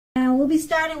we'll be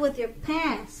starting with your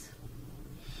past.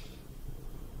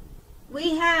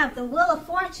 We have the Wheel of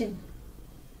Fortune.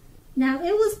 Now,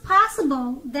 it was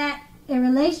possible that a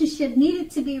relationship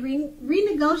needed to be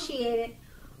renegotiated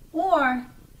or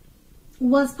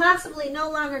was possibly no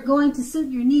longer going to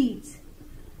suit your needs.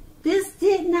 This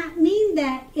did not mean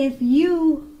that if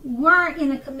you were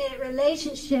in a committed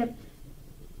relationship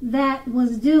that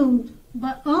was doomed,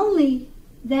 but only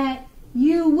that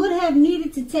you would have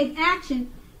needed to take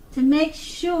action to make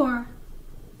sure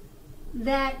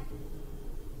that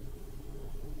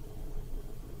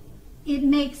it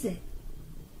makes it.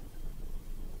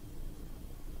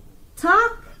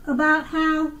 Talk about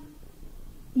how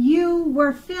you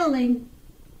were feeling.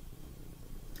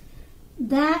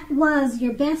 That was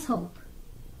your best hope.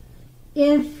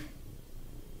 If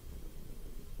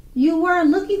you were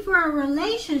looking for a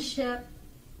relationship,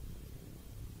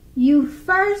 you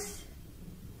first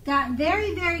got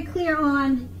very, very clear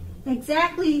on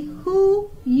exactly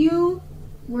who you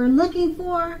were looking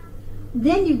for.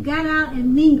 Then you got out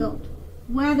and mingled,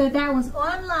 whether that was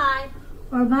online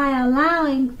or by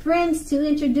allowing friends to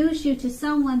introduce you to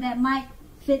someone that might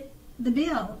fit the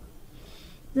bill.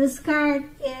 This card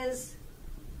is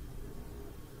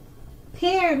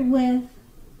paired with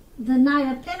the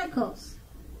Knight of Pentacles.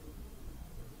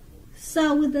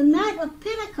 So with the Knight of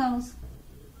Pentacles,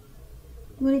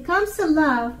 when it comes to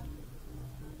love,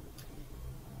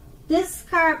 this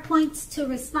card points to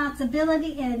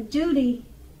responsibility and duty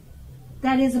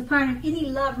that is a part of any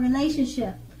love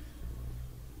relationship.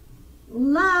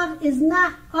 Love is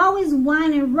not always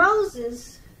wine and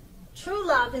roses. True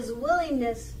love is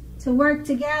willingness to work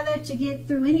together to get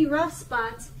through any rough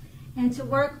spots and to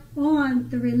work on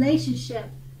the relationship.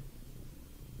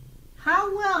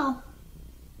 How well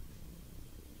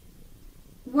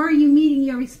were you meeting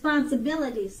your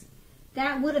responsibilities?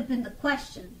 That would have been the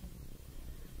question.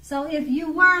 So if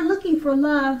you were looking for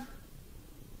love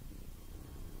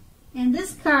and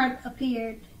this card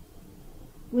appeared,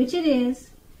 which it is,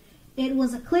 it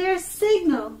was a clear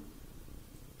signal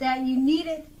that you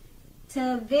needed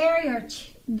to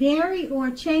vary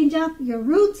or change up your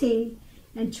routine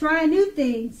and try new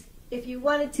things if you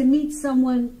wanted to meet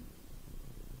someone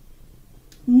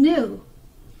new.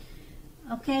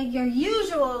 Okay, your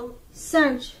usual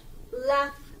search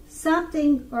left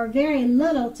something or very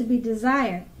little to be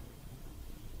desired.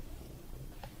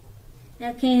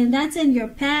 Okay, and that's in your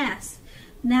past.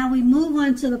 Now we move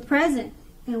on to the present,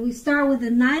 and we start with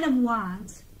the Knight of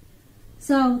Wands.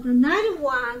 So the Knight of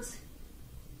Wands,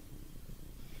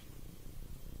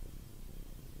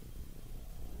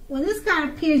 when this card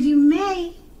appears, you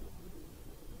may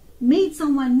meet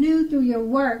someone new through your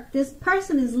work. This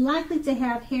person is likely to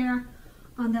have hair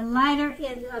on the lighter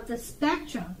end of the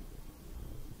spectrum.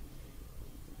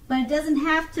 But it doesn't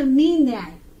have to mean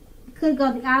that. It could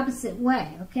go the opposite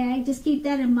way, okay? Just keep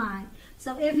that in mind.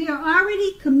 So if you're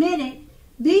already committed,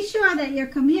 be sure that your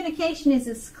communication is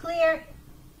as clear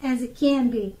as it can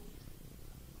be.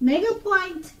 Make a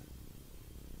point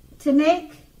to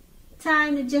make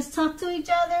time to just talk to each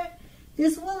other.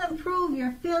 This will improve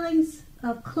your feelings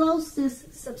of closeness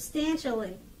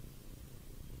substantially.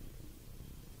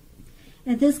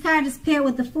 And this card is paired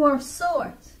with the Four of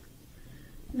Swords.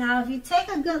 Now, if you take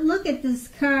a good look at this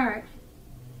card,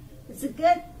 it's a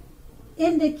good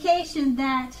indication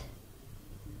that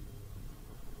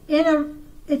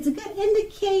it's a good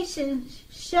indication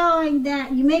showing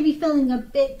that you may be feeling a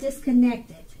bit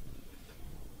disconnected.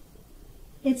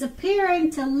 It's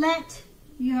appearing to let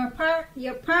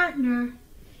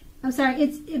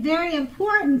it's very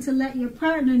important to let your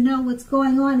partner know what's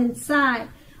going on inside.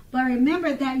 But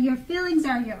remember that your feelings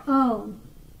are your own.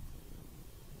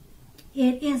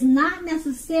 It is not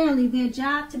necessarily their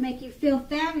job to make you feel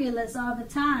fabulous all the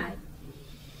time.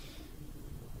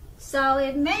 So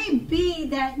it may be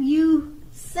that you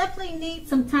simply need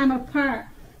some time apart.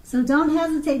 So don't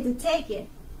hesitate to take it.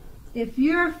 If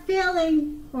you're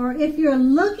feeling or if you're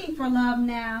looking for love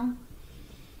now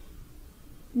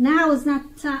is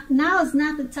not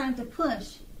the time to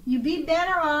push. You'd be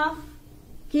better off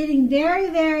getting very,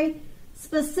 very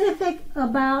specific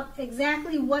about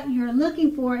exactly what you're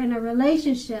looking for in a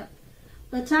relationship.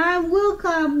 The time will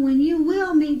come when you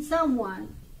will meet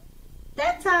someone.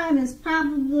 That time is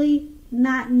probably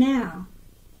not now.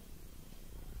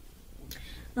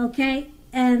 Okay?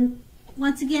 And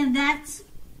once again, that's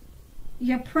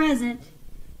your present.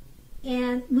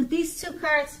 And with these two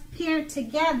cards paired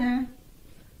together,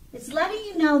 it's letting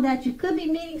you know that you could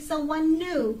be meeting someone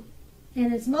new.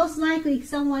 And it's most likely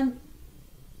someone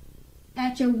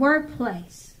at your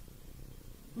workplace.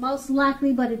 Most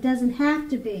likely, but it doesn't have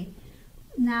to be.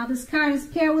 Now this card is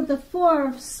paired with the Four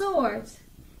of Swords.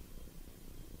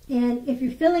 And if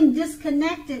you're feeling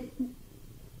disconnected,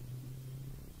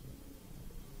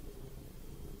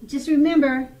 just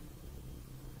remember,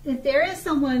 if there is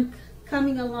someone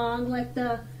coming along, like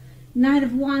the Knight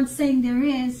of Wands saying there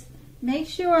is, make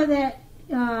sure that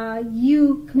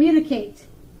you communicate.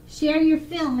 Share your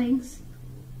feelings,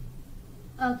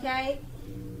 okay?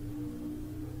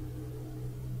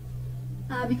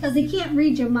 Because they can't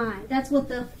read your mind. That's what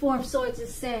the Four of Swords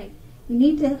is saying. You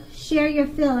need to share your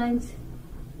feelings,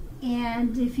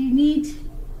 and if you need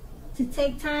to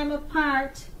take time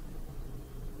apart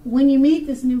when you meet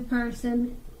this new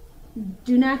person,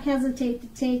 do not hesitate to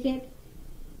take it,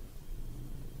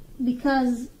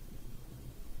 because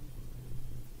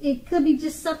it could be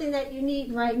just something that you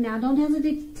need right now. Don't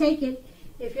hesitate to take it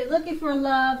if you're looking for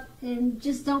love, and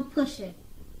just don't push it,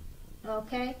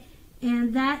 okay?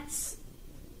 And that's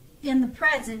in the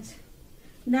present.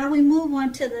 Now we move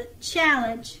on to the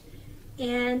challenge,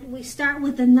 and we start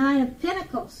with the Nine of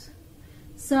Pentacles.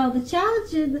 So the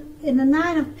challenge in the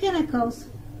Nine of Pentacles,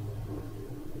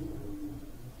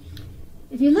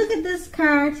 if you look at this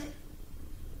card,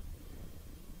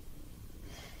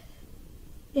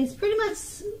 it's pretty much,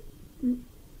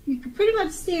 you can pretty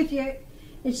much see if you're,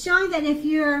 it's showing that if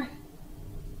you're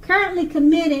currently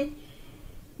committed,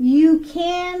 you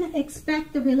can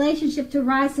expect the relationship to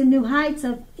rise to new heights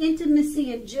of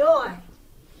intimacy and joy.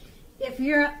 If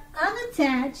you're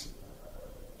unattached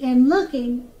and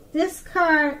looking, this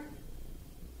card,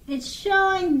 it's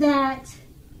showing that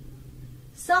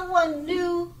someone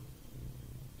new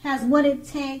has what it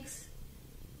takes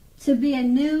to be a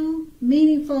new,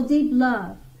 meaningful, deep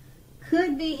love.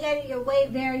 Could be headed your way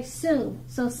very soon.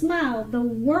 So smile. The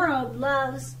world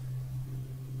loves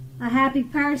a happy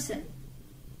person.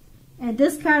 And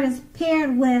this card is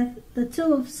paired with the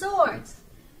Two of Swords,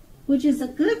 which is a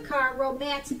good card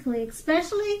romantically,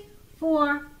 especially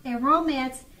for a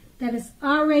romance that is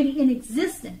already in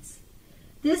existence.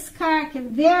 This card can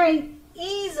very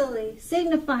easily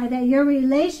signify that your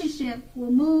relationship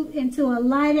will move into a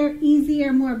lighter,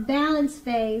 easier, more balanced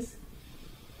phase,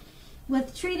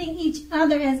 with treating each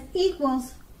other as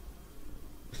equals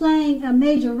playing a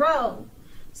major role.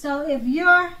 So if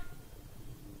you're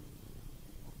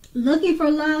looking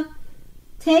for love,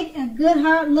 take a good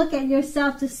hard look at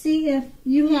yourself to see if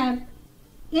you have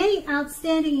any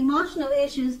outstanding emotional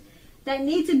issues that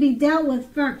need to be dealt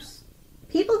with first.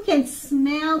 People can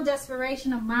smell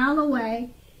desperation a mile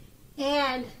away,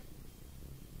 and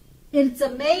it's a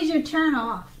major turn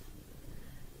off.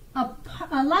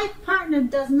 A life partner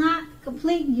does not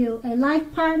complete you. A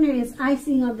life partner is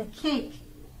icing on the cake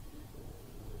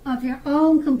of your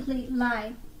own complete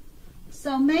life.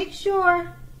 So make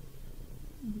sure,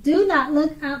 do not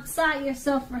look outside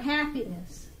yourself for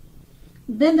happiness.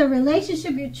 Then the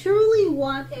relationship you truly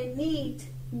want and need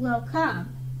will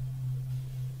come.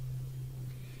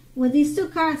 With these two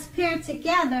cards paired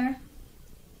together,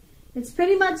 it's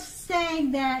pretty much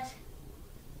saying that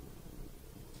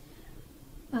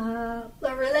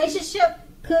a relationship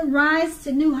could rise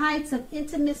to new heights of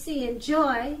intimacy and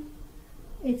joy.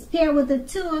 It's paired with the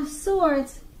Two of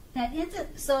Swords.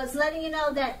 So it's letting you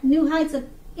know that new heights of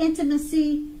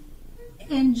intimacy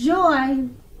and joy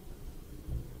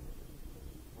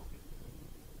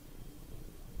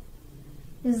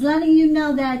is letting you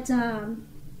know that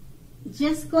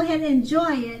just go ahead and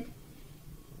enjoy it.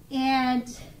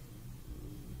 And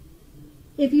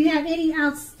if you have any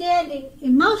outstanding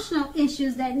emotional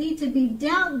issues that need to be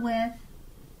dealt with,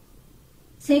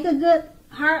 take a good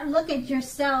hard look at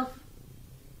yourself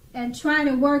and try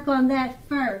to work on that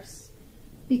first,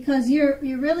 because you're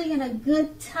really in a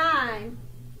good time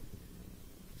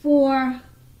for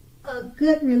a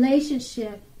good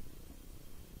relationship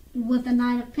with the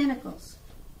Nine of Pentacles.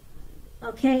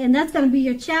 Okay, and that's going to be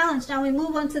your challenge. Now we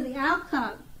move on to the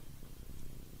outcome,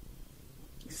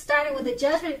 starting with the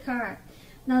Judgment card.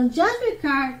 Now the Judgment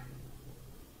card,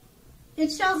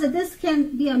 it shows that this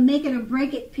can be a make it or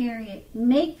break it period.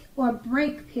 Make or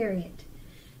break period.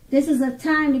 This is a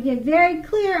time to get very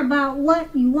clear about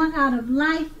what you want out of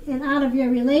life and out of your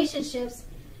relationships,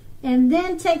 and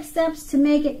then take steps to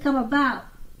make it come about.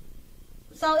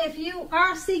 So if you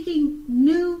are seeking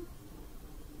new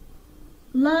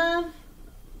love,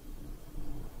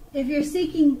 if you're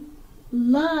seeking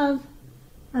love,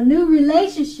 a new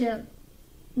relationship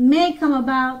may come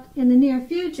about in the near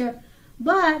future,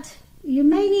 but you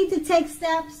may need to take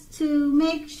steps to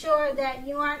make sure that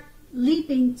you aren't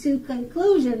leaping to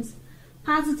conclusions,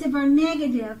 positive or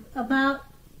negative, about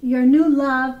your new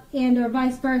love and or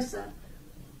vice versa.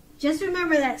 Just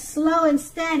remember that slow and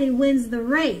steady wins the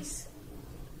race.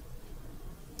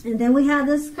 And then we have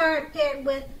this card paired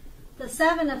with the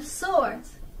Seven of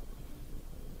Swords.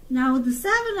 Now with the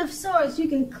Seven of Swords, you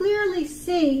can clearly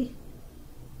see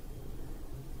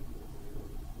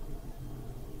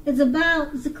it's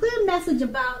a clear message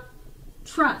about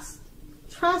trust.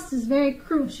 Trust is very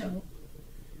crucial.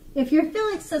 If you're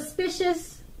feeling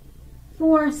suspicious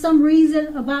for some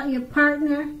reason about your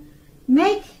partner,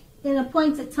 make it a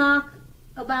point to talk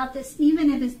about this,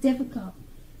 even if it's difficult.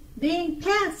 Being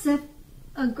passive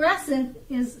aggressive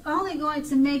is only going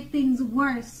to make things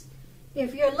worse.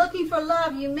 If you're looking for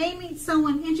love, you may meet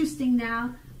someone interesting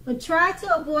now, but try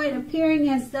to avoid appearing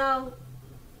as though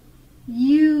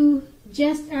you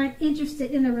just aren't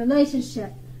interested in a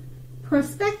relationship.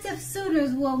 Prospective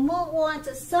suitors will move on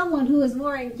to someone who is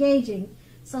more engaging,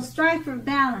 so strive for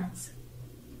balance.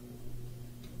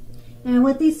 And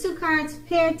with these two cards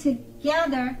paired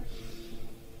together,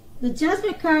 the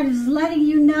Judgment card is letting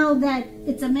you know that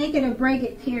it's a make it or break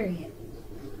it period.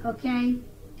 Okay?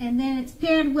 And then it's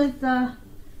paired with the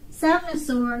Seven of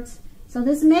Swords. So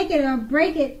this make it or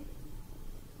break it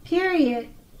period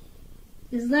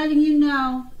is letting you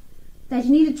know that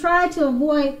you need to try to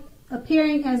avoid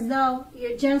appearing as though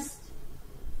you're just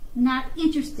not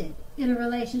interested in a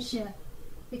relationship,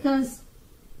 because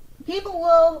people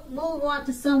will move on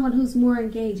to someone who's more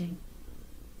engaging.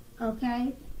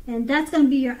 Okay? And that's going to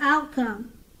be your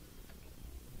outcome.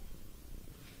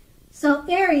 So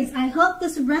Aries, I hope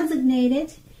this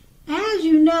resonated. As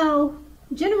you know,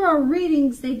 general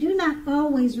readings, they do not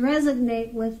always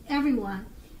resonate with everyone.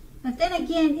 But then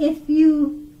again, if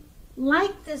you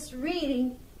like this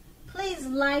reading, please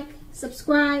like,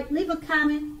 subscribe, leave a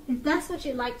comment if that's what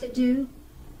you'd like to do.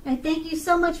 I thank you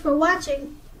so much for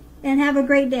watching, and have a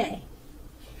great day.